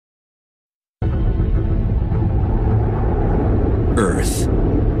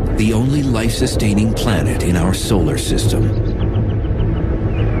the only life-sustaining planet in our solar system.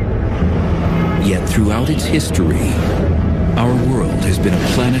 Yet throughout its history, our world has been a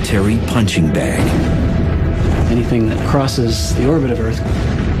planetary punching bag. Anything that crosses the orbit of Earth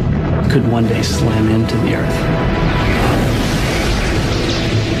could one day slam into the Earth.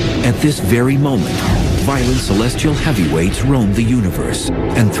 At this very moment, violent celestial heavyweights roam the universe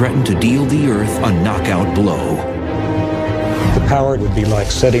and threaten to deal the Earth a knockout blow. The power would be like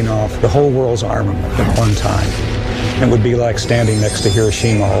setting off the whole world's armament at one time. It would be like standing next to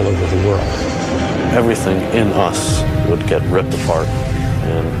Hiroshima all over the world. Everything in us would get ripped apart,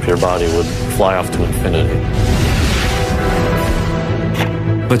 and your body would fly off to infinity.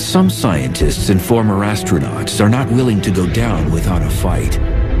 But some scientists and former astronauts are not willing to go down without a fight.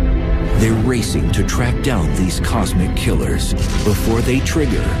 They're racing to track down these cosmic killers before they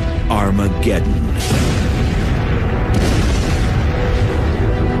trigger Armageddon.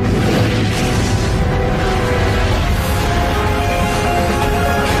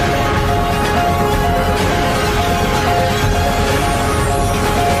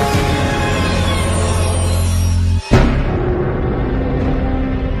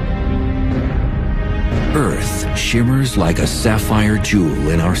 Earth shimmers like a sapphire jewel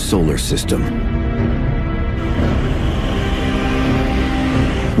in our solar system.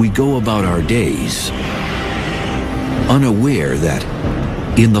 We go about our days unaware that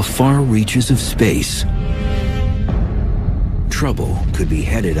in the far reaches of space, trouble could be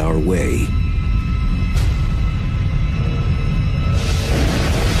headed our way.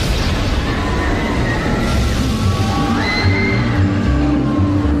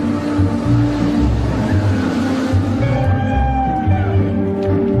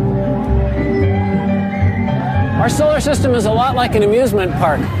 Our solar system is a lot like an amusement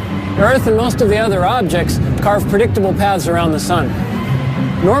park. Earth and most of the other objects carve predictable paths around the sun.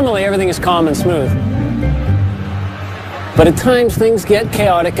 Normally, everything is calm and smooth. But at times, things get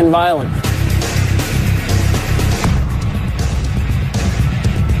chaotic and violent.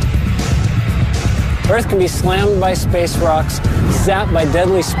 Earth can be slammed by space rocks, zapped by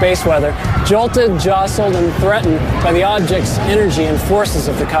deadly space weather, jolted, jostled, and threatened by the object's energy and forces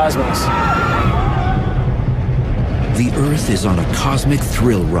of the cosmos. The Earth is on a cosmic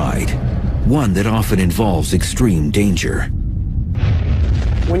thrill ride, one that often involves extreme danger.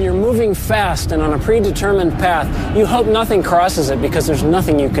 When you're moving fast and on a predetermined path, you hope nothing crosses it because there's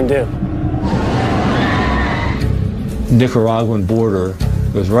nothing you can do. Nicaraguan border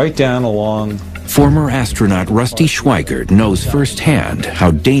goes right down along. Former astronaut Rusty Schweikert knows firsthand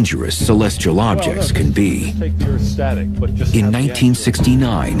how dangerous celestial objects can be. In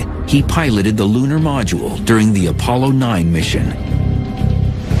 1969, he piloted the lunar module during the Apollo 9 mission.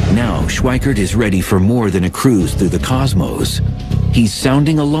 Now, Schweikert is ready for more than a cruise through the cosmos. He's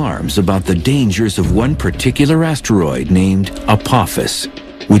sounding alarms about the dangers of one particular asteroid named Apophis,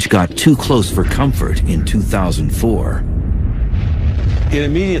 which got too close for comfort in 2004. It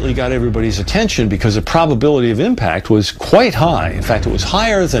immediately got everybody's attention because the probability of impact was quite high. In fact, it was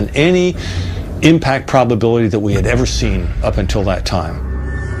higher than any impact probability that we had ever seen up until that time.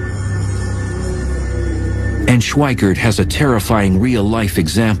 And Schweikert has a terrifying real-life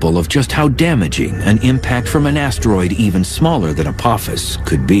example of just how damaging an impact from an asteroid even smaller than Apophis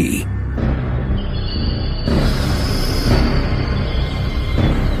could be.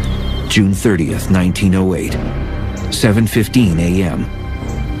 June 30th, 1908, 7:15 a.m.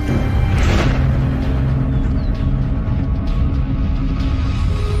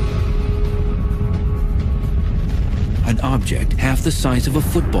 An object half the size of a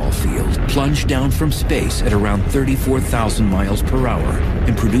football field plunged down from space at around 34,000 miles per hour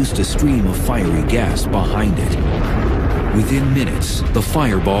and produced a stream of fiery gas behind it. Within minutes, the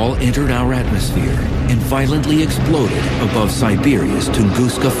fireball entered our atmosphere and violently exploded above Siberia's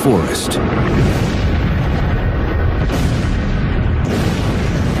Tunguska forest.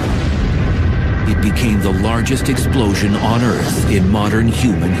 It became the largest explosion on Earth in modern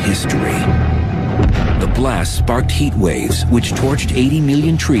human history. The blast sparked heat waves, which torched 80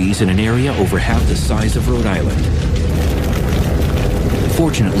 million trees in an area over half the size of Rhode Island.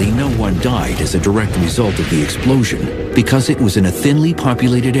 Fortunately, no one died as a direct result of the explosion, because it was in a thinly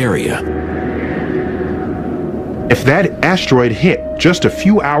populated area. If that asteroid hit just a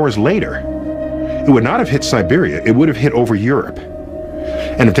few hours later, it would not have hit Siberia, it would have hit over Europe.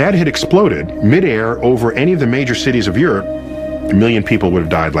 And if that had exploded midair over any of the major cities of Europe, 1 million people would have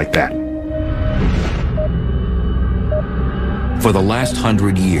died like that. For the last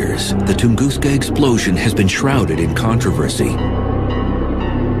 100 years, the Tunguska explosion has been shrouded in controversy.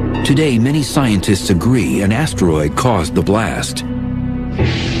 Today, many scientists agree an asteroid caused the blast.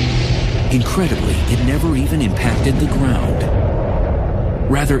 Incredibly, it never even impacted the ground.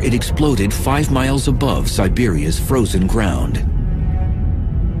 Rather, it exploded 5 miles above Siberia's frozen ground.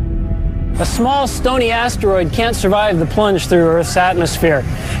 A small stony asteroid can't survive the plunge through Earth's atmosphere.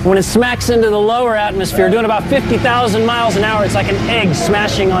 When it smacks into the lower atmosphere, doing about 50,000 miles an hour, it's like an egg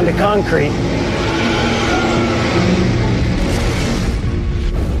smashing onto concrete.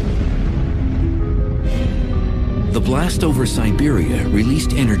 The blast over Siberia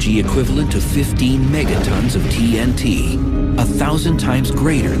released energy equivalent to 15 megatons of TNT, 1,000 times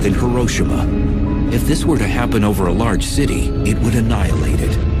greater than Hiroshima. If this were to happen over a large city, it would annihilate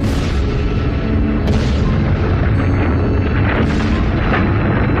it.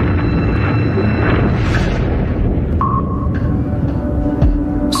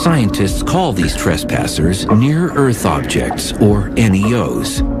 Scientists call these trespassers near-Earth objects, or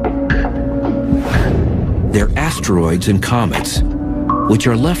NEOs. They're asteroids and comets, which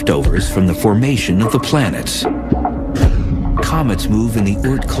are leftovers from the formation of the planets. Comets move in the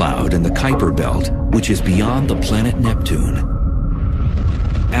Oort cloud and the Kuiper belt, which is beyond the planet Neptune.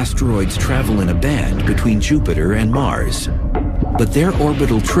 Asteroids travel in a band between Jupiter and Mars, but their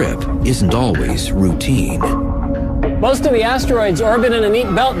orbital trip isn't always routine. Most of the asteroids orbit in a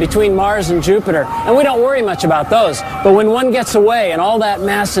neat belt between Mars and Jupiter, and we don't worry much about those. But when one gets away and all that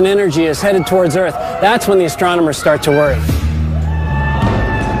mass and energy is headed towards Earth, that's when the astronomers start to worry.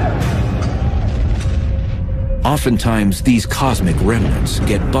 Oftentimes, these cosmic remnants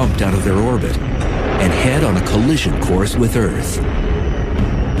get bumped out of their orbit and head on a collision course with Earth.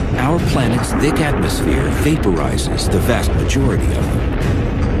 Our planet's thick atmosphere vaporizes the vast majority of them.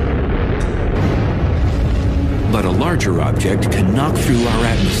 But a larger object can knock through our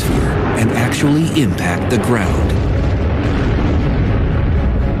atmosphere and actually impact the ground.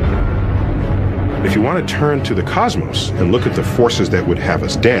 If you want to turn to the cosmos and look at the forces that would have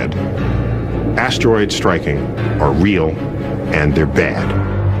us dead, asteroids striking are real and they're bad.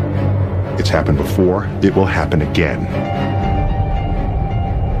 It's happened before, it will happen again.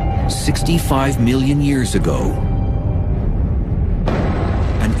 65 million years ago,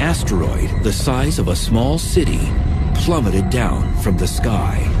 an asteroid the size of a small city plummeted down from the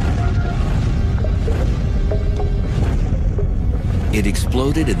sky. It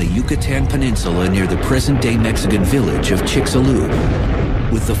exploded in the Yucatan Peninsula near the present-day Mexican village of Chicxulub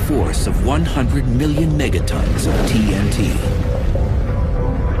with the force of 100 million megatons of TNT.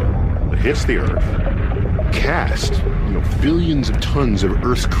 It hits the Earth, cast billions of tons of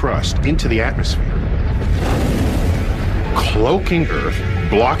Earth's crust into the atmosphere, cloaking Earth,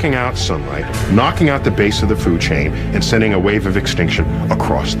 blocking out sunlight, knocking out the base of the food chain, and sending a wave of extinction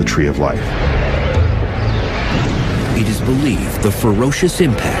across the tree of life. It is believed the ferocious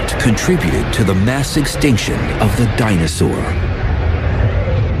impact contributed to the mass extinction of the dinosaur.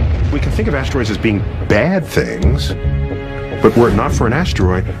 We can think of asteroids as being bad things, but were it not for an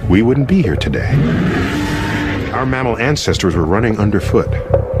asteroid, we wouldn't be here today. Our mammal ancestors were running underfoot,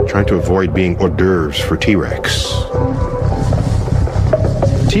 trying to avoid being hors d'oeuvres for T-Rex.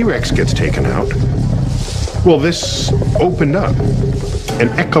 T-Rex gets taken out. Well, this opened up an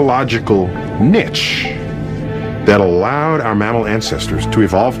ecological niche that allowed our mammal ancestors to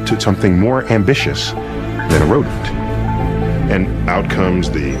evolve to something more ambitious than a rodent. And out comes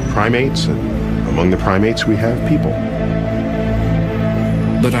the primates, and among the primates we have people.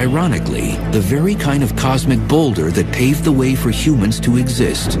 But ironically, the very kind of cosmic boulder that paved the way for humans to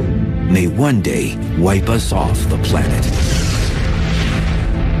exist may one day wipe us off the planet.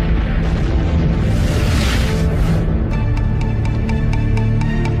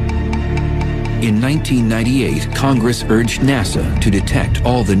 In 1998, Congress urged NASA to detect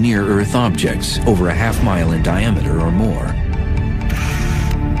all the near-Earth objects over a half-mile in diameter or more.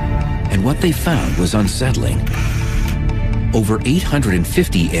 And what they found was unsettling. Over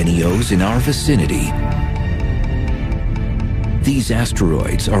 850 NEOs in our vicinity. These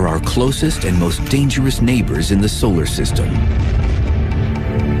asteroids are our closest and most dangerous neighbors in the solar system.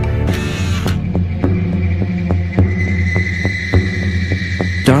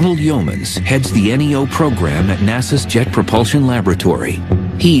 Donald Yeomans heads the NEO program at NASA's Jet Propulsion Laboratory.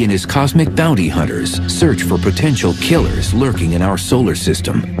 He and his cosmic bounty hunters search for potential killers lurking in our solar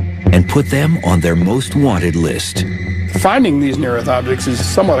system and put them on their most wanted list. Finding these near-Earth objects is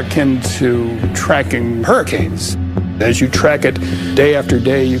somewhat akin to tracking hurricanes. As you track it day after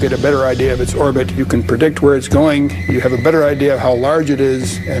day, you get a better idea of its orbit. You can predict where it's going. You have a better idea of how large it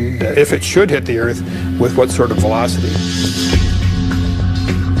is and if it should hit the Earth, with what sort of velocity.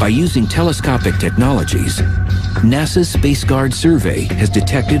 By using telescopic technologies, NASA's Space Guard survey has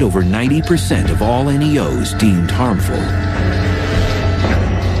detected over 90% of all NEOs deemed harmful.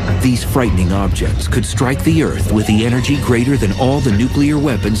 These frightening objects could strike the Earth with the energy greater than all the nuclear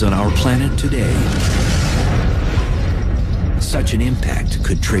weapons on our planet today. Such an impact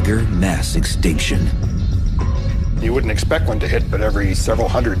could trigger mass extinction. You wouldn't expect one to hit but every several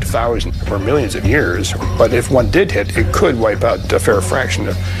 100,000 or millions of years. But if one did hit, it could wipe out a fair fraction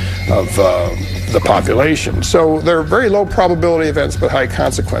of the population. So they're very low probability events, but high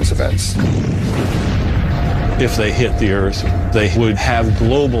consequence events. If they hit the Earth, they would have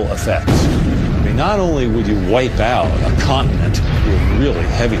global effects. I mean, not only would you wipe out a continent with really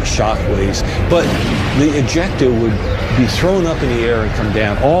heavy shock waves, but the ejecta would be thrown up in the air and come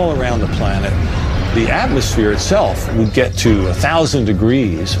down all around the planet. The atmosphere itself would get to 1,000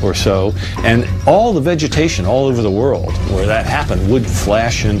 degrees or so, and all the vegetation all over the world where that happened would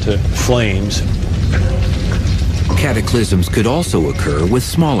flash into flames. Cataclysms could also occur with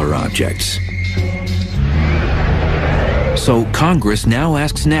smaller objects. So Congress now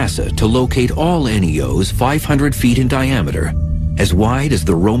asks NASA to locate all NEOs 500 feet in diameter, as wide as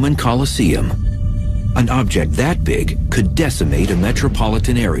the Roman Colosseum. An object that big could decimate a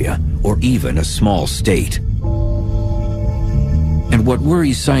metropolitan area or even a small state. And what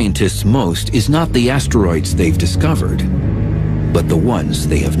worries scientists most is not the asteroids they've discovered, but the ones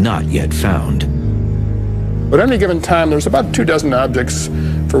they have not yet found. But at any given time, there's about 24 objects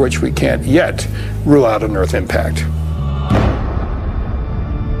for which we can't yet rule out an Earth impact.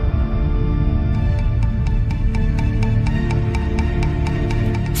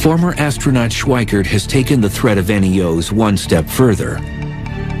 Former astronaut Schweikert has taken the threat of NEOs one step further.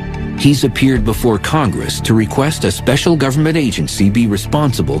 He's appeared before Congress to request a special government agency be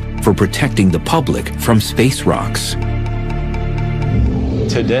responsible for protecting the public from space rocks.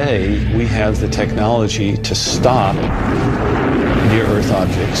 Today, we have the technology to stop near-Earth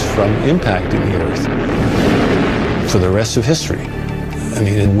objects from impacting the Earth for the rest of history. I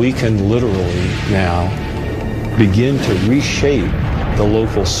mean, we can literally now begin to reshape the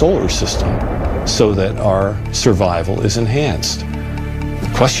local solar system so that our survival is enhanced. The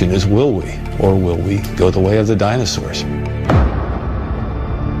question is, will we? Or will we go the way of the dinosaurs?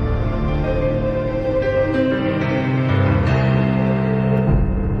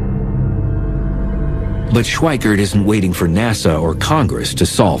 But Schweikert isn't waiting for NASA or Congress to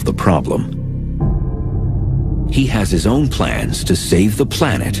solve the problem. He has his own plans to save the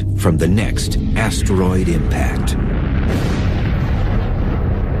planet from the next asteroid impact.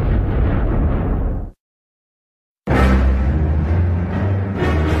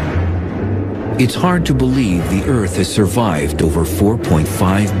 It's hard to believe the Earth has survived over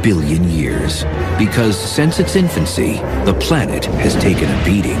 4.5 billion years, because since its infancy, the planet has taken a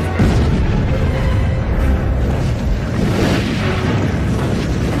beating.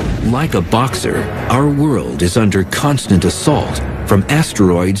 Like a boxer, our world is under constant assault from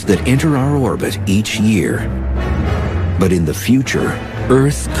asteroids that enter our orbit each year. But in the future,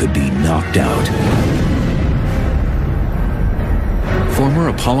 Earth could be knocked out. Former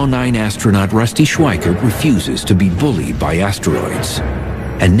Apollo 9 astronaut Rusty Schweikert refuses to be bullied by asteroids.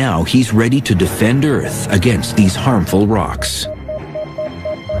 And now he's ready to defend Earth against these harmful rocks.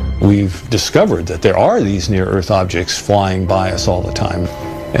 We've discovered that there are these near-Earth objects flying by us all the time.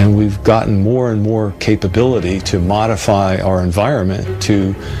 And we've gotten more and more capability to modify our environment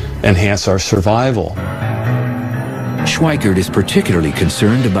to enhance our survival. Schweikert is particularly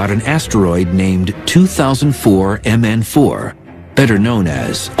concerned about an asteroid named 2004 MN4, better known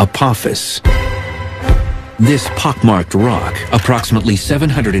as Apophis. This pockmarked rock, approximately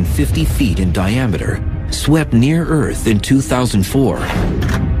 750 feet in diameter, swept near Earth in 2004.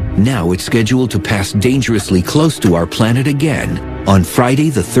 Now it's scheduled to pass dangerously close to our planet again on Friday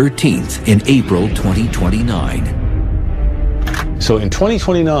the 13th in April 2029. So in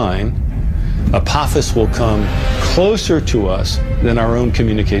 2029, Apophis will come closer to us than our own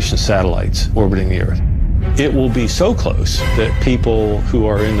communication satellites orbiting the Earth. It will be so close that people who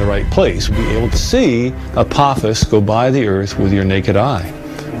are in the right place will be able to see Apophis go by the Earth with your naked eye.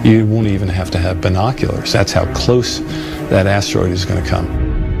 You won't even have to have binoculars. That's how close that asteroid is going to come.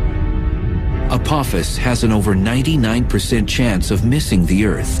 Apophis has an over 99% chance of missing the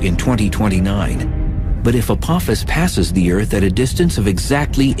Earth in 2029. But if Apophis passes the Earth at a distance of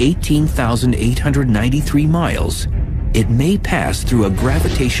exactly 18,893 miles, it may pass through a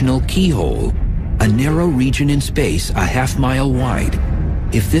gravitational keyhole, a narrow region in space a half-mile wide.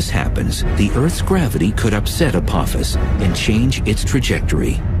 If this happens, the Earth's gravity could upset Apophis and change its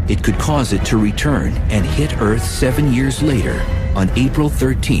trajectory. It could cause it to return and hit Earth 7 years later, on April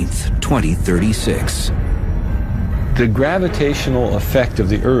 13th, 2036. The gravitational effect of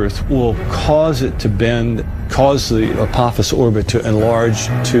the Earth will cause it to bend cause the Apophis orbit to enlarge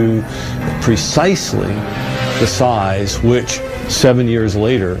to precisely the size which 7 years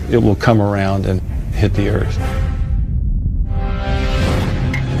later it will come around and hit the Earth.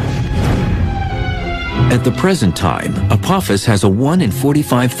 At the present time, Apophis has a 1 in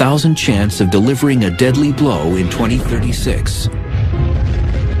 45,000 chance of delivering a deadly blow in 2036.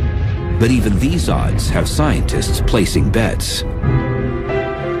 But even these odds have scientists placing bets.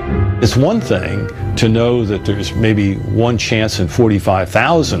 It's one thing to know that there's maybe 1 chance in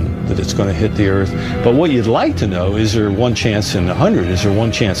 45,000 that it's going to hit the Earth, but what you'd like to know, is there 1 chance in 100? Is there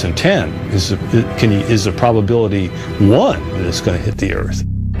 1 chance in 10? Is the probability 1 that it's going to hit the Earth?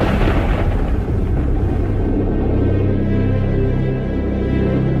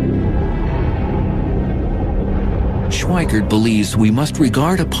 Schweikert believes we must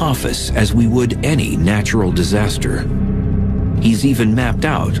regard Apophis as we would any natural disaster. He's even mapped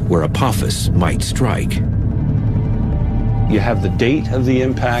out where Apophis might strike. You have the date of the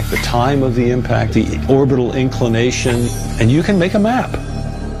impact, the time of the impact, the orbital inclination, and you can make a map.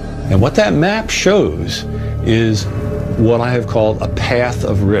 And what that map shows is what I have called a path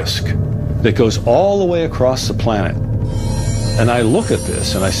of risk that goes all the way across the planet. And I look at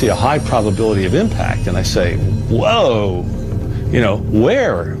this and I see a high probability of impact and I say, whoa,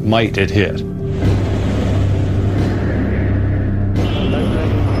 where might it hit?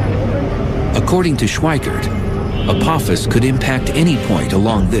 According to Schweikert, Apophis could impact any point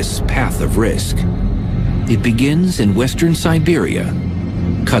along this path of risk. It begins in western Siberia,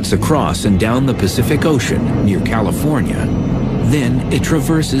 cuts across and down the Pacific Ocean near California. Then it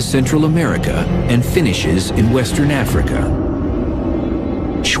traverses Central America and finishes in Western Africa.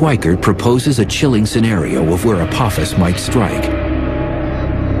 Schweikert proposes a chilling scenario of where Apophis might strike.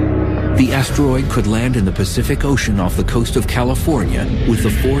 The asteroid could land in the Pacific Ocean off the coast of California with the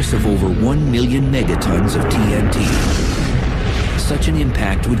force of over 1 million megatons of TNT. Such an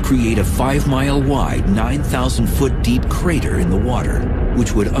impact would create a 5-mile wide, 9,000-foot deep crater in the water,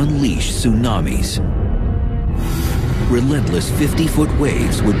 which would unleash tsunamis. Relentless 50-foot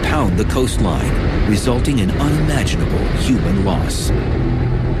waves would pound the coastline, resulting in unimaginable human loss.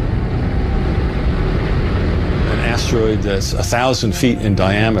 An asteroid that's 1,000 feet in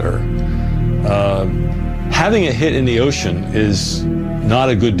diameter, having it hit in the ocean is not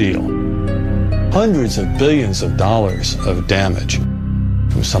a good deal. Hundreds of billions of dollars of damage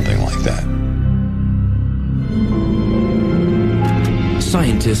from something like that.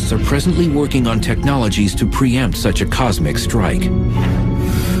 Scientists are presently working on technologies to preempt such a cosmic strike.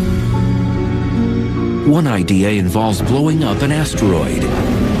 One idea involves blowing up an asteroid.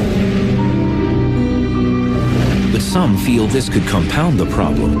 But some feel this could compound the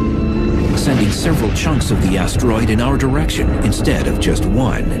problem, sending several chunks of the asteroid in our direction instead of just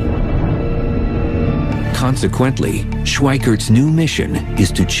one. Consequently, Schweikert's new mission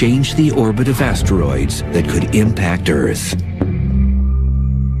is to change the orbit of asteroids that could impact Earth.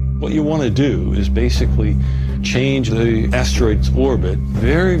 What you want to do is basically change the asteroid's orbit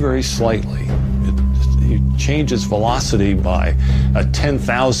very, very slightly. You change its velocity by a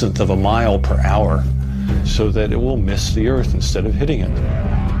 10,000th of a mile per hour so that it will miss the Earth instead of hitting it.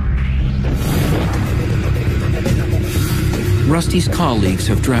 Rusty's colleagues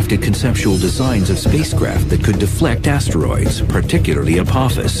have drafted conceptual designs of spacecraft that could deflect asteroids, particularly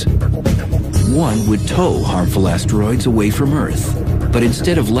Apophis. One would tow harmful asteroids away from Earth. But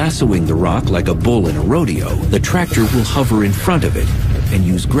instead of lassoing the rock like a bull in a rodeo, the tractor will hover in front of it and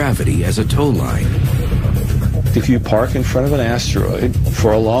use gravity as a tow line. If you park in front of an asteroid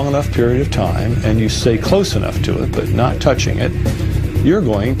for a long enough period of time and you stay close enough to it but not touching it, you're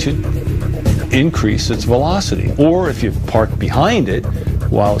going to increase its velocity. Or if you park behind it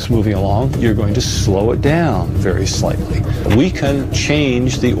while it's moving along, you're going to slow it down very slightly. We can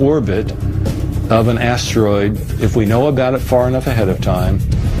change the orbit of an asteroid if we know about it far enough ahead of time.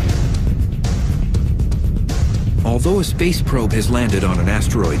 Although a space probe has landed on an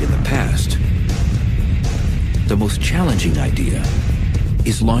asteroid in the past, the most challenging idea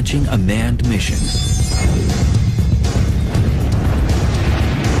is launching a manned mission.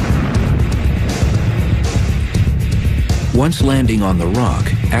 Once landing on the rock,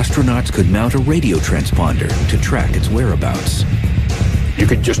 astronauts could mount a radio transponder to track its whereabouts. You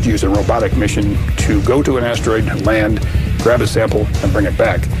could just use a robotic mission to go to an asteroid, land, grab a sample, and bring it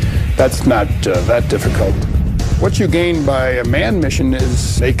back. That's not that difficult. What you gain by a manned mission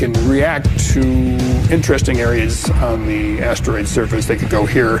is they can react to interesting areas on the asteroid surface. They could go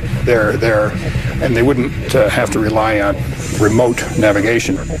here, there, and they wouldn't have to rely on remote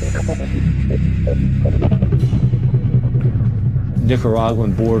navigation.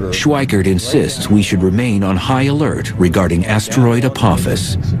 Nicaraguan border. Schweikert insists we should remain on high alert regarding asteroid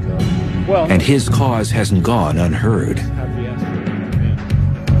Apophis, and his cause hasn't gone unheard.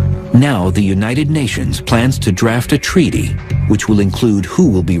 Now the United Nations plans to draft a treaty which will include who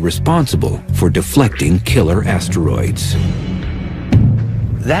will be responsible for deflecting killer asteroids.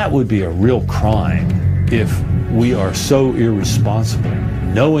 That would be a real crime if we are so irresponsible,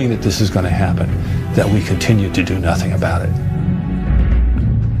 knowing that this is going to happen, that we continue to do nothing about it.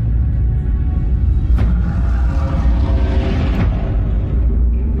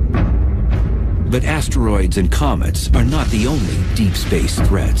 But asteroids and comets are not the only deep space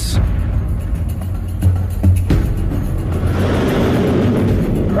threats.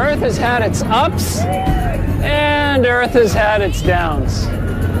 Earth has had its ups, and Earth has had its downs.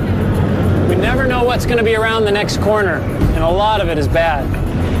 We never know what's going to be around the next corner, and a lot of it is bad.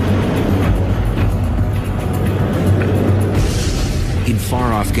 In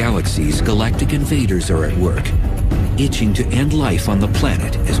far-off galaxies, galactic invaders are at work, itching to end life on the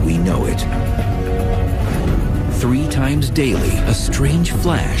planet as we know it. 3 times daily, a strange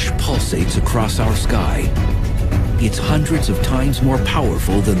flash pulsates across our sky. It's hundreds of times more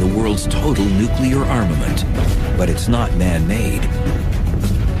powerful than the world's total nuclear armament, but it's not man-made.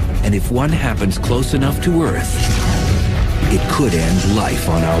 And if one happens close enough to Earth, it could end life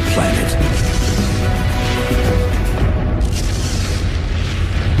on our planet.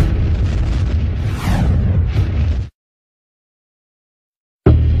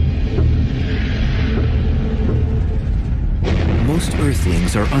 Most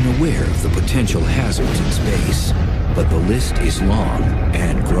Earthlings are unaware of the potential hazards in space, but the list is long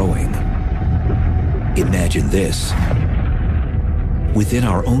and growing. Imagine this. Within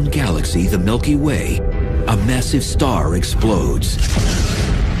our own galaxy, the Milky Way, a massive star explodes,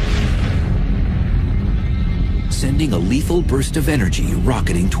 sending a lethal burst of energy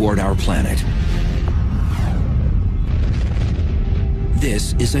rocketing toward our planet.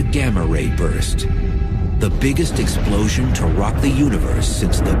 This is a gamma-ray burst, the biggest explosion to rock the universe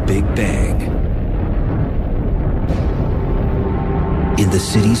since the Big Bang. In the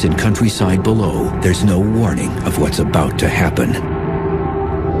cities and countryside below, there's no warning of what's about to happen.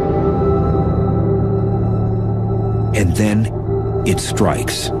 And then, it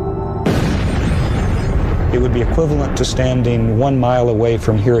strikes. It would be equivalent to standing 1 mile away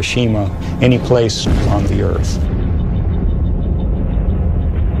from Hiroshima, any place on the Earth.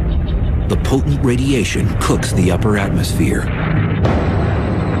 The potent radiation cooks the upper atmosphere.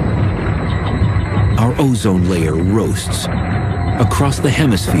 Our ozone layer roasts. Across the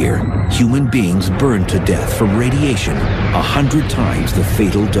hemisphere, human beings burn to death from radiation 100 times the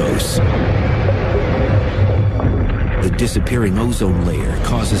fatal dose. The disappearing ozone layer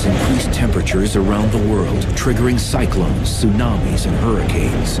causes increased temperatures around the world, triggering cyclones, tsunamis, and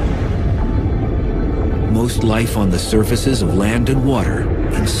hurricanes. Most life on the surfaces of land and water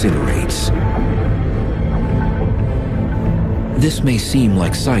incinerates. This may seem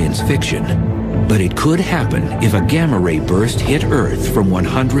like science fiction, but it could happen if a gamma-ray burst hit Earth from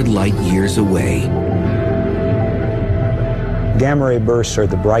 100 light years away. Gamma-ray bursts are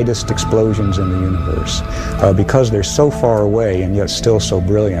the brightest explosions in the universe. Because they're so far away and yet still so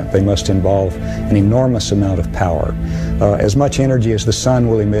brilliant, they must involve an enormous amount of power. As much energy as the sun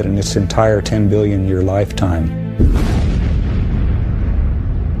will emit in its entire 10 billion year lifetime.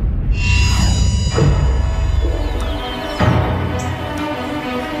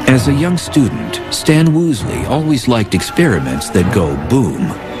 As a young student, Stan Woosley always liked experiments that go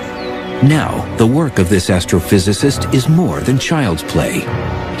boom. Now, the work of this astrophysicist is more than child's play.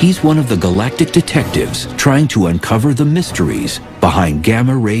 He's one of the galactic detectives trying to uncover the mysteries behind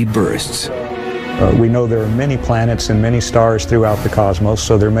gamma-ray bursts. We know there are many planets and many stars throughout the cosmos,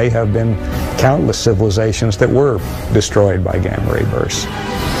 so there may have been countless civilizations that were destroyed by gamma-ray bursts.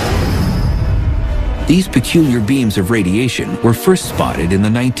 These peculiar beams of radiation were first spotted in the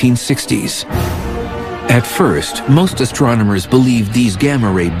 1960s. At first, most astronomers believed these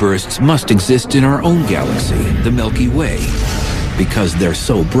gamma-ray bursts must exist in our own galaxy, the Milky Way, because they're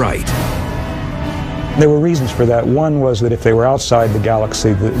so bright. There were reasons for that. One was that if they were outside the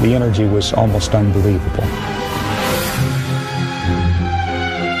galaxy, the energy was almost unbelievable.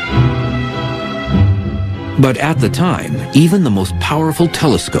 But at the time, even the most powerful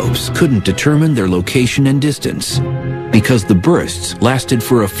telescopes couldn't determine their location and distance, because the bursts lasted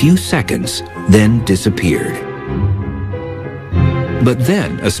for a few seconds, then disappeared. But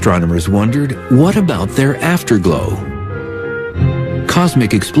then astronomers wondered, what about their afterglow?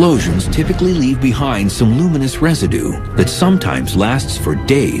 Cosmic explosions typically leave behind some luminous residue that sometimes lasts for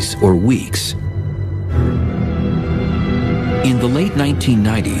days or weeks. In the late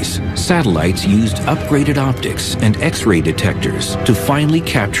 1990s, satellites used upgraded optics and X-ray detectors to finally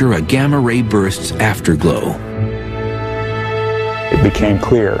capture a gamma-ray burst's afterglow. It became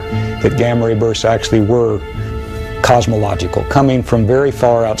clear that gamma-ray bursts actually were cosmological, coming from very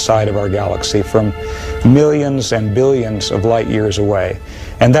far outside of our galaxy, from millions and billions of light years away.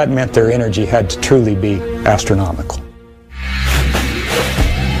 And that meant their energy had to truly be astronomical.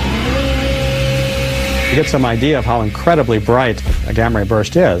 To get some idea of how incredibly bright a gamma-ray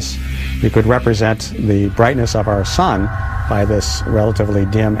burst is, you could represent the brightness of our sun by this relatively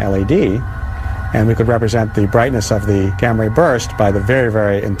dim LED, and we could represent the brightness of the gamma-ray burst by the very,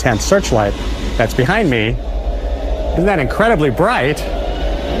 very intense searchlight that's behind me. Isn't that incredibly bright?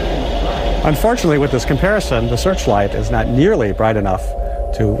 Unfortunately, with this comparison, the searchlight is not nearly bright enough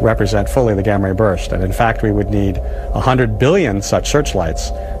to represent fully the gamma-ray burst, and in fact we would need 100 billion such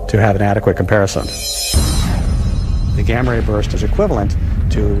searchlights to have an adequate comparison. The gamma-ray burst is equivalent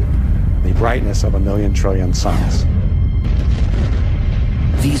to the brightness of 1,000,000 trillion suns.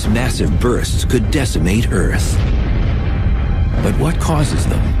 These massive bursts could decimate Earth. But what causes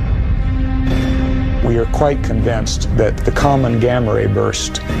them? We are quite convinced that the common gamma-ray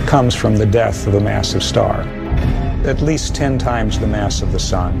burst comes from the death of a massive star, at least 10 times the mass of the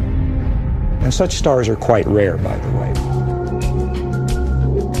Sun. And such stars are quite rare, by the way.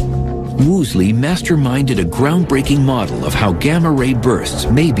 Woolsey masterminded a groundbreaking model of how gamma-ray bursts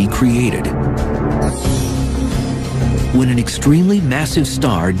may be created. When an extremely massive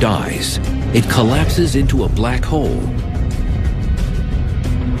star dies, it collapses into a black hole.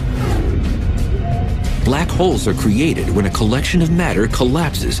 Black holes are created when a collection of matter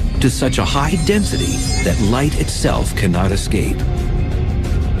collapses to such a high density that light itself cannot escape.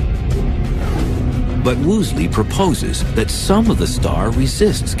 But Woolsey proposes that some of the star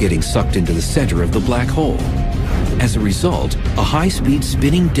resists getting sucked into the center of the black hole. As a result, a high-speed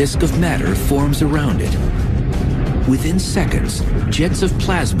spinning disk of matter forms around it. Within seconds, jets of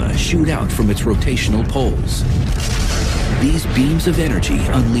plasma shoot out from its rotational poles. These beams of energy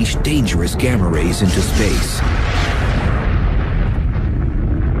unleash dangerous gamma rays into space.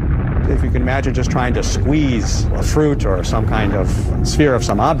 If you can imagine just trying to squeeze a fruit or some kind of sphere of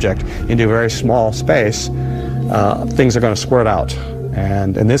some object into a very small space, things are going to squirt out.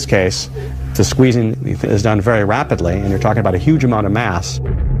 And in this case, the squeezing is done very rapidly, and you're talking about a huge amount of mass.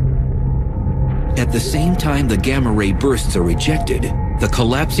 At the same time the gamma ray bursts are ejected, the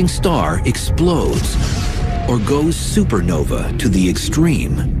collapsing star explodes or goes supernova to the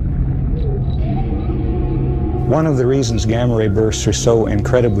extreme. One of the reasons gamma-ray bursts are so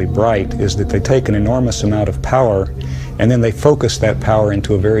incredibly bright is that they take an enormous amount of power and then they focus that power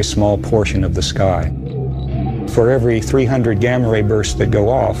into a very small portion of the sky. For every 300 gamma-ray bursts that go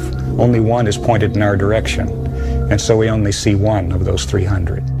off, only one is pointed in our direction, and so we only see one of those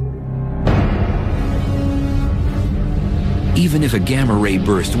 300. Even if a gamma-ray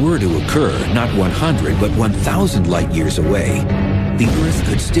burst were to occur not 100 but 1,000 light years away, the Earth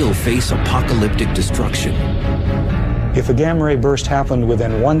could still face apocalyptic destruction. If a gamma-ray burst happened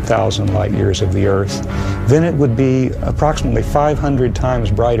within 1,000 light years of the Earth, then it would be approximately 500 times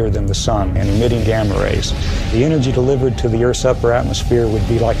brighter than the Sun and emitting gamma rays. The energy delivered to the Earth's upper atmosphere would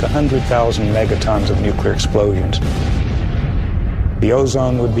be like 100,000 megatons of nuclear explosions. The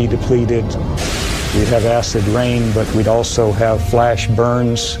ozone would be depleted. We'd have acid rain, but we'd also have flash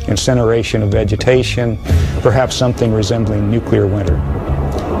burns, incineration of vegetation, perhaps something resembling nuclear winter.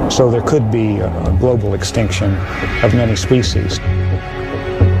 So there could be a global extinction of many species.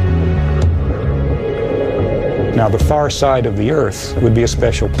 Now, the far side of the Earth would be a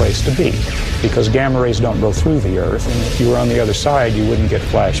special place to be, because gamma rays don't go through the Earth, and if you were on the other side, you wouldn't get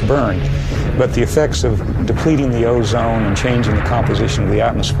flash burned. But the effects of depleting the ozone and changing the composition of the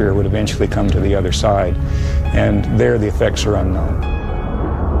atmosphere would eventually come to the other side, and there the effects are unknown.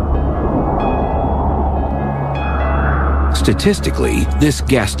 Statistically, this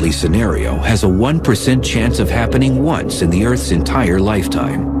ghastly scenario has a 1% chance of happening once in the Earth's entire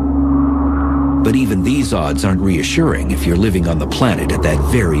lifetime. But even these odds aren't reassuring if you're living on the planet at that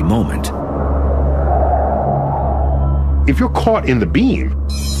very moment. If you're caught in the beam,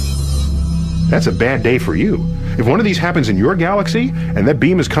 that's a bad day for you. If one of these happens in your galaxy and that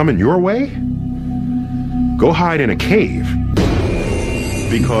beam is coming your way, go hide in a cave,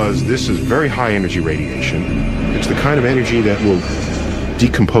 because this is very high energy radiation. It's the kind of energy that will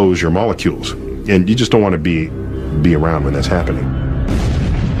decompose your molecules, and you just don't want to be around when that's happening.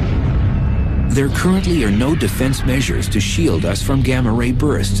 There currently are no defense measures to shield us from gamma-ray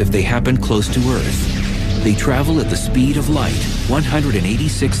bursts if they happen close to Earth. They travel at the speed of light,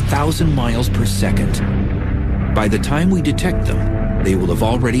 186,000 miles per second. By the time we detect them, they will have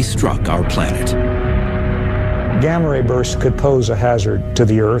already struck our planet. Gamma ray bursts could pose a hazard to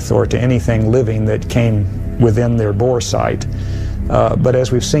the Earth or to anything living that came within their bore site. But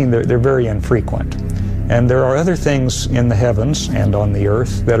as we've seen, they're very infrequent. And there are other things in the heavens and on the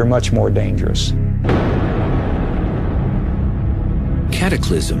Earth that are much more dangerous.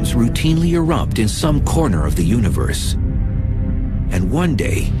 Cataclysms routinely erupt in some corner of the universe. And one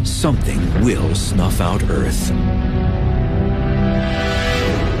day, something will snuff out Earth.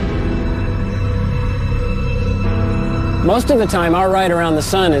 Most of the time, our ride around the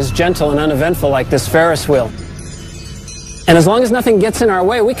sun is gentle and uneventful like this Ferris wheel. And as long as nothing gets in our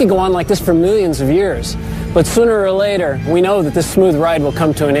way, we could go on like this for millions of years. But sooner or later, we know that this smooth ride will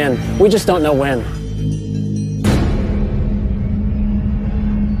come to an end. We just don't know when.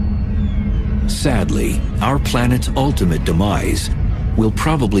 Sadly, our planet's ultimate demise will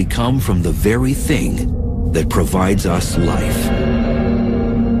probably come from the very thing that provides us life.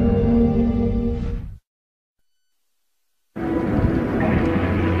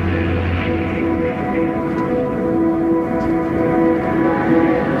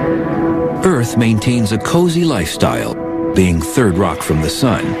 Earth maintains a cozy lifestyle, being third rock from the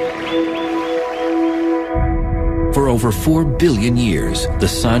sun. For over 4 billion years, the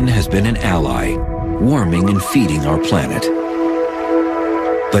sun has been an ally, warming and feeding our planet.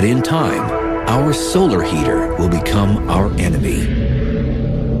 But in time, our solar heater will become our enemy.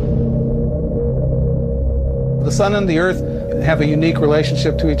 The sun and the Earth have a unique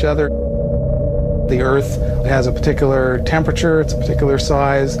relationship to each other. The Earth has a particular temperature, it's a particular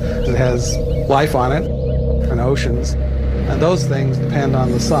size, it has life on it, and oceans, and those things depend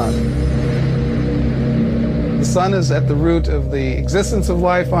on the sun. The sun is at the root of the existence of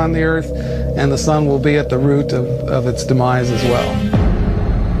life on the Earth, and the sun will be at the root of its demise as well.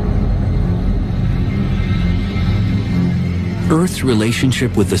 Earth's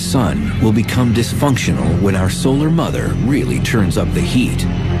relationship with the sun will become dysfunctional when our solar mother really turns up the heat.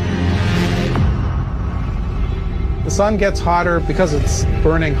 The sun gets hotter because it's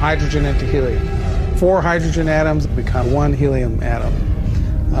burning hydrogen into helium. 4 hydrogen atoms become 1 helium atom.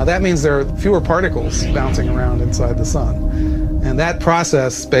 That means there are fewer particles bouncing around inside the sun. And that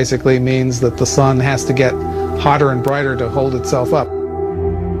process basically means that the sun has to get hotter and brighter to hold itself up.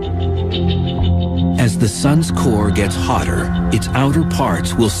 As the sun's core gets hotter, its outer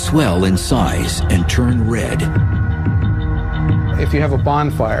parts will swell in size and turn red. If you have a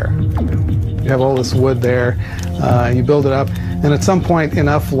bonfire, you have all this wood there, and you build it up, and at some point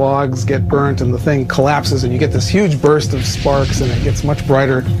enough logs get burnt and the thing collapses and you get this huge burst of sparks and it gets much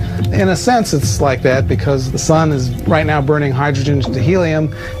brighter. In a sense it's like that because the sun is right now burning hydrogen into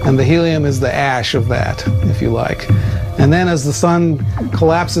helium, and the helium is the ash of that, if you like. And then as the sun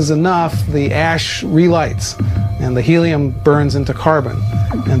collapses enough, the ash relights and the helium burns into carbon.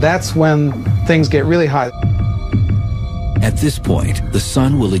 And that's when things get really hot. At this point, the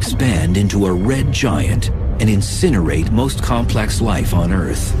sun will expand into a red giant and incinerate most complex life on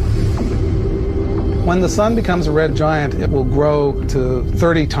Earth. When the sun becomes a red giant, it will grow to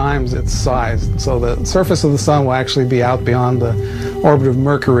 30 times its size. So the surface of the sun will actually be out beyond the orbit of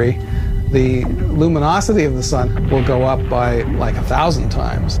Mercury. The luminosity of the sun will go up by like 1,000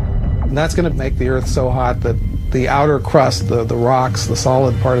 times. And that's going to make the Earth so hot that the outer crust, the rocks, the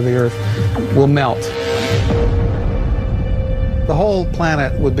solid part of the Earth, will melt. The whole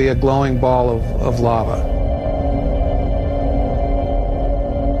planet would be a glowing ball of lava.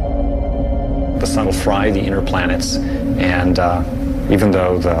 The sun will fry the inner planets, and even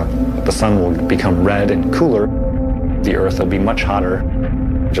though the sun will become red and cooler, the Earth will be much hotter.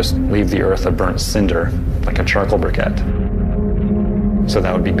 Just leave the Earth a burnt cinder, like a charcoal briquette. So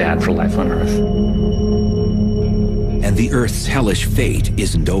that would be bad for life on Earth. And the Earth's hellish fate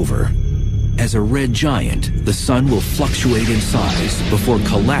isn't over. As a red giant, the sun will fluctuate in size before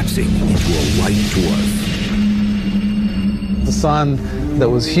collapsing into a white dwarf. The sun that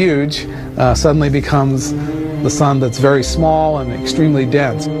was huge suddenly becomes the sun that's very small and extremely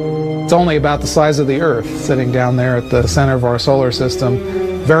dense. It's only about the size of the Earth, sitting down there at the center of our solar system,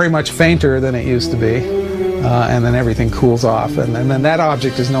 very much fainter than it used to be, and then everything cools off. And then that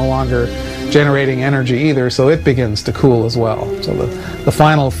object is no longer generating energy either, so it begins to cool as well. So the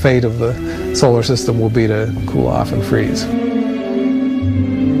final fate of the solar system will be to cool off and freeze.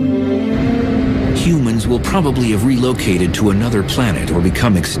 Humans will probably have relocated to another planet or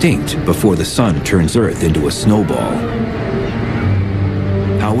become extinct before the sun turns Earth into a snowball.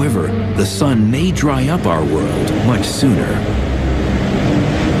 However, the sun may dry up our world much sooner.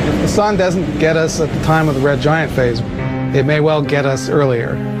 If the sun doesn't get us at the time of the red giant phase, It may well get us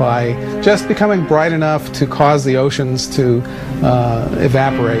earlier by just becoming bright enough to cause the oceans to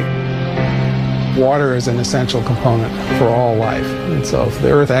evaporate. Water is an essential component for all life, and so if the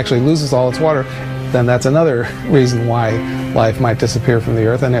Earth actually loses all its water, then that's another reason why life might disappear from the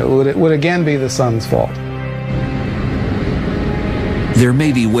Earth, and it would again be the sun's fault. There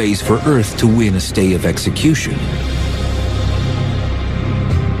may be ways for Earth to win a stay of execution.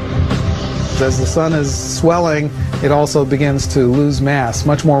 As the sun is swelling, it also begins to lose mass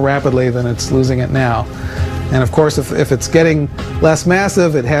much more rapidly than it's losing it now. And of course, if it's getting less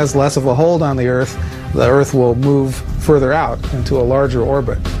massive, it has less of a hold on the Earth will move further out into a larger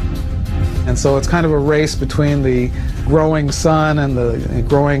orbit. And so it's kind of a race between the growing sun and the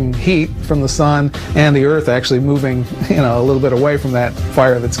growing heat from the sun and the Earth actually moving, a little bit away from that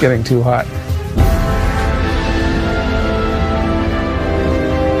fire that's getting too hot.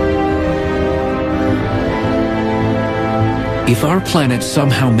 If our planet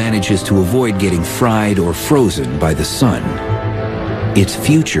somehow manages to avoid getting fried or frozen by the sun, its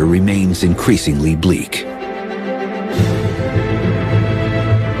future remains increasingly bleak.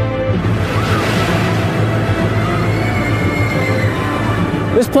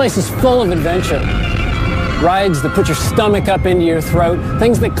 This place is full of adventure. Rides that put your stomach up into your throat,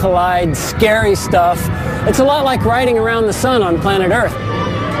 things that collide, scary stuff. It's a lot like riding around the sun on planet Earth.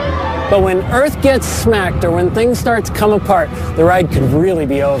 But when Earth gets smacked or when things start to come apart, the ride could really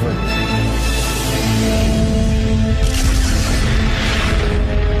be over.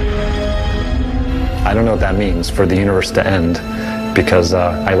 I don't know what that means for the universe to end, because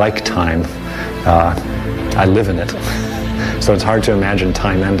I like time. I live in it. So it's hard to imagine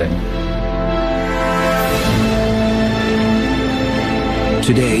time ending.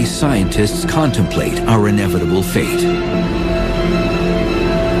 Today, scientists contemplate our inevitable fate.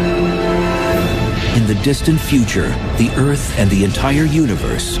 In the distant future, the Earth and the entire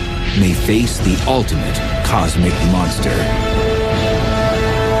universe may face the ultimate cosmic monster.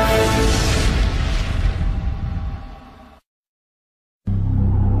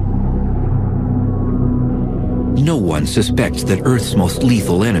 No one suspects that Earth's most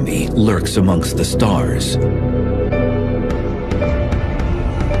lethal enemy lurks amongst the stars.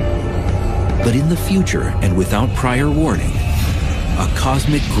 But in the future, and without prior warning, a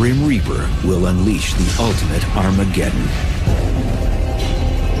cosmic Grim Reaper will unleash the ultimate Armageddon.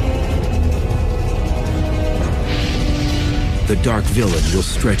 The dark villain will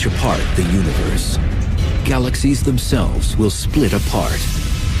stretch apart the universe. Galaxies themselves will split apart.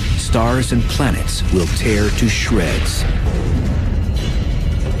 Stars and planets will tear to shreds.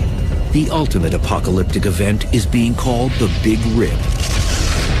 The ultimate apocalyptic event is being called the Big Rip.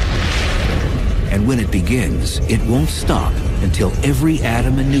 And when it begins, it won't stop until every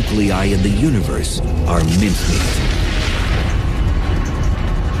atom and nuclei in the universe are mincemeat.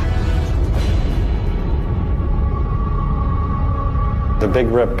 The Big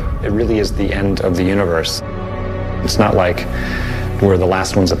Rip, it really is the end of the universe. It's not like we're the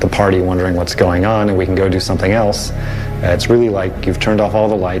last ones at the party wondering what's going on and we can go do something else. It's really like you've turned off all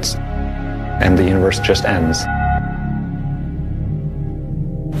the lights and the universe just ends.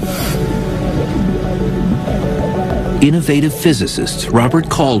 Innovative physicists Robert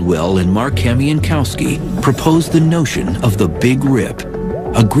Caldwell and Mark Kamiankowski proposed the notion of the Big Rip,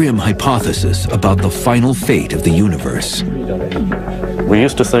 a grim hypothesis about the final fate of the universe. We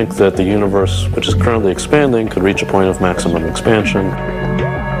used to think that the universe, which is currently expanding, could reach a point of maximum expansion.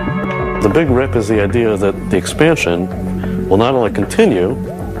 The Big Rip is the idea that the expansion will not only continue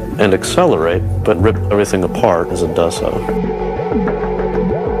and accelerate, but rip everything apart as it does so.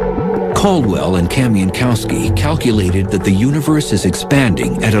 Caldwell and Kamiankowski calculated that the universe is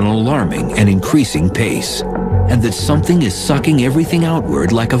expanding at an alarming and increasing pace, and that something is sucking everything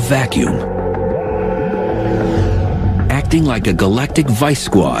outward like a vacuum. Acting like a galactic vice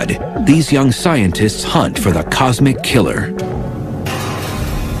squad, these young scientists hunt for the cosmic killer.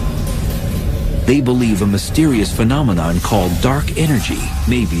 They believe a mysterious phenomenon called dark energy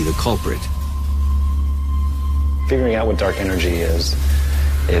may be the culprit. Figuring out what dark energy is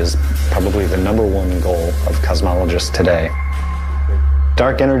probably the #1 goal of cosmologists today.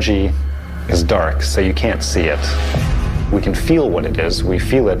 Dark energy is dark, so you can't see it. We can feel what it is. We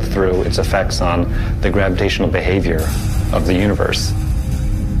feel it through its effects on the gravitational behavior of the universe.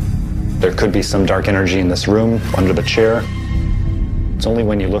 There could be some dark energy in this room, under the chair. It's only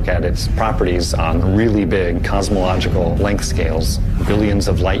when you look at its properties on really big cosmological length scales, billions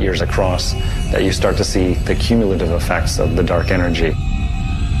of light years across, that you start to see the cumulative effects of the dark energy.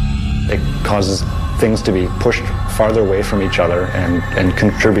 It causes things to be pushed farther away from each other and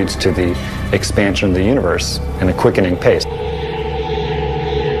contributes to the expansion of the universe in a quickening pace.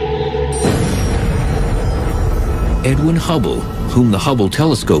 Edwin Hubble, whom the Hubble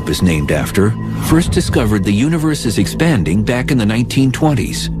telescope is named after, first discovered the universe is expanding back in the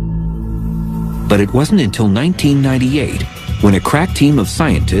 1920s. But it wasn't until 1998 when a crack team of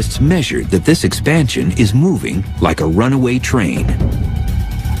scientists measured that this expansion is moving like a runaway train.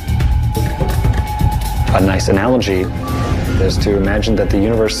 A nice analogy is to imagine that the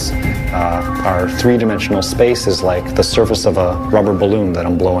universe, our three-dimensional space, is like the surface of a rubber balloon that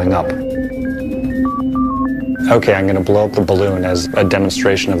I'm blowing up. Okay, I'm going to blow up the balloon as a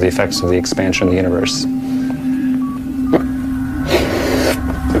demonstration of the effects of the expansion of the universe.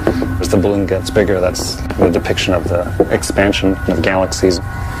 As the balloon gets bigger, that's the depiction of the expansion of galaxies.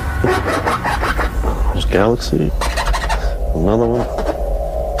 There's galaxy. Another one.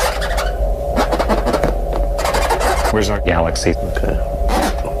 Where's our galaxy? Okay.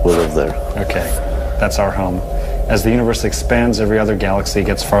 We live there. Okay, that's our home. As the universe expands, every other galaxy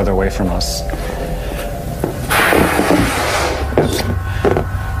gets farther away from us.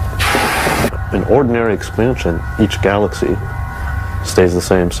 In ordinary expansion, each galaxy stays the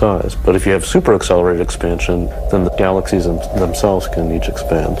same size. But if you have super accelerated expansion, then the galaxies themselves can each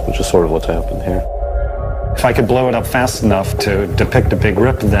expand, which is sort of what's happened here. If I could blow it up fast enough to depict a big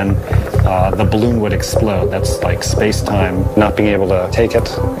rip, then the balloon would explode. That's like space-time not being able to take it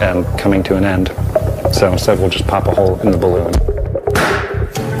and coming to an end. So instead, we'll just pop a hole in the balloon.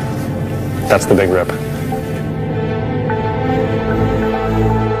 That's the big rip.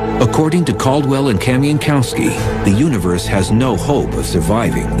 According to Caldwell and Kamienowski, the universe has no hope of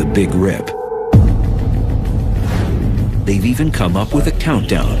surviving the Big Rip. They've even come up with a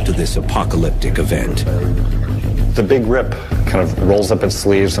countdown to this apocalyptic event. The Big Rip kind of rolls up its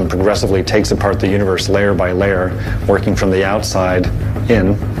sleeves and progressively takes apart the universe layer by layer, working from the outside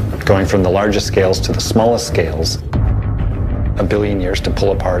in, going from the largest scales to the smallest scales. 1 billion years to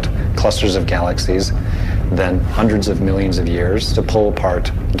pull apart clusters of galaxies, then hundreds of millions of years to pull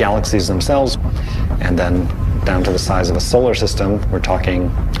apart galaxies themselves, and then down to the size of a solar system, we're talking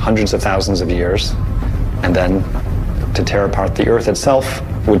hundreds of thousands of years, and then to tear apart the Earth itself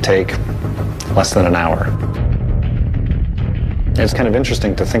would take less than an hour. It's kind of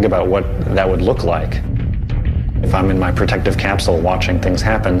interesting to think about what that would look like. If I'm in my protective capsule watching things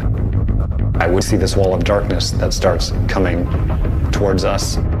happen, I would see this wall of darkness that starts coming towards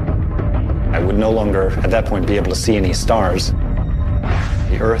us. I would no longer, at that point, be able to see any stars.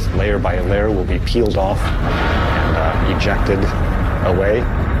 The Earth, layer by layer, will be peeled off and ejected away.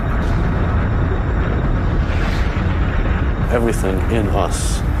 Everything in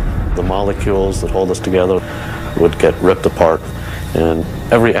us, the molecules that hold us together, would get ripped apart, and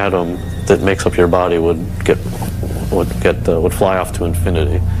every atom that makes up your body would fly off to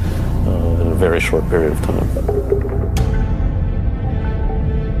infinity in a very short period of time.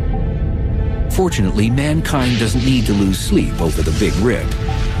 Fortunately, mankind doesn't need to lose sleep over the Big Rip.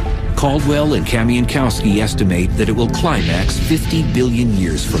 Caldwell and Kamienowski estimate that it will climax 50 billion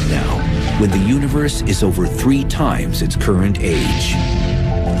years from now, when the universe is over 3 times its current age.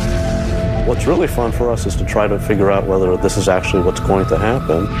 What's really fun for us is to try to figure out whether this is actually what's going to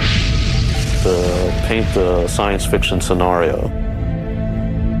happen, to paint the science fiction scenario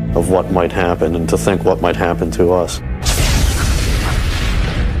of what might happen and to think what might happen to us.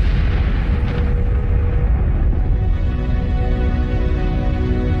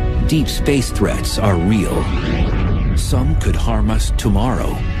 Deep space threats are real. Some could harm us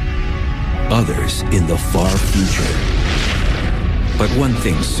tomorrow, others in the far future. But one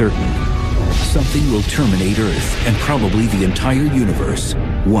thing's certain, something will terminate Earth and probably the entire universe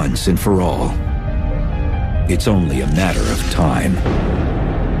once and for all. It's only a matter of time.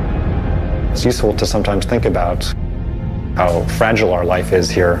 It's useful to sometimes think about how fragile our life is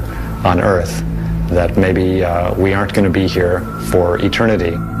here on Earth, that maybe we aren't going to be here for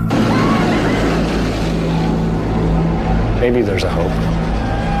eternity. Maybe there's a hope,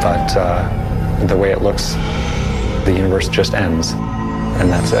 but the way it looks, the universe just ends,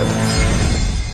 and that's it.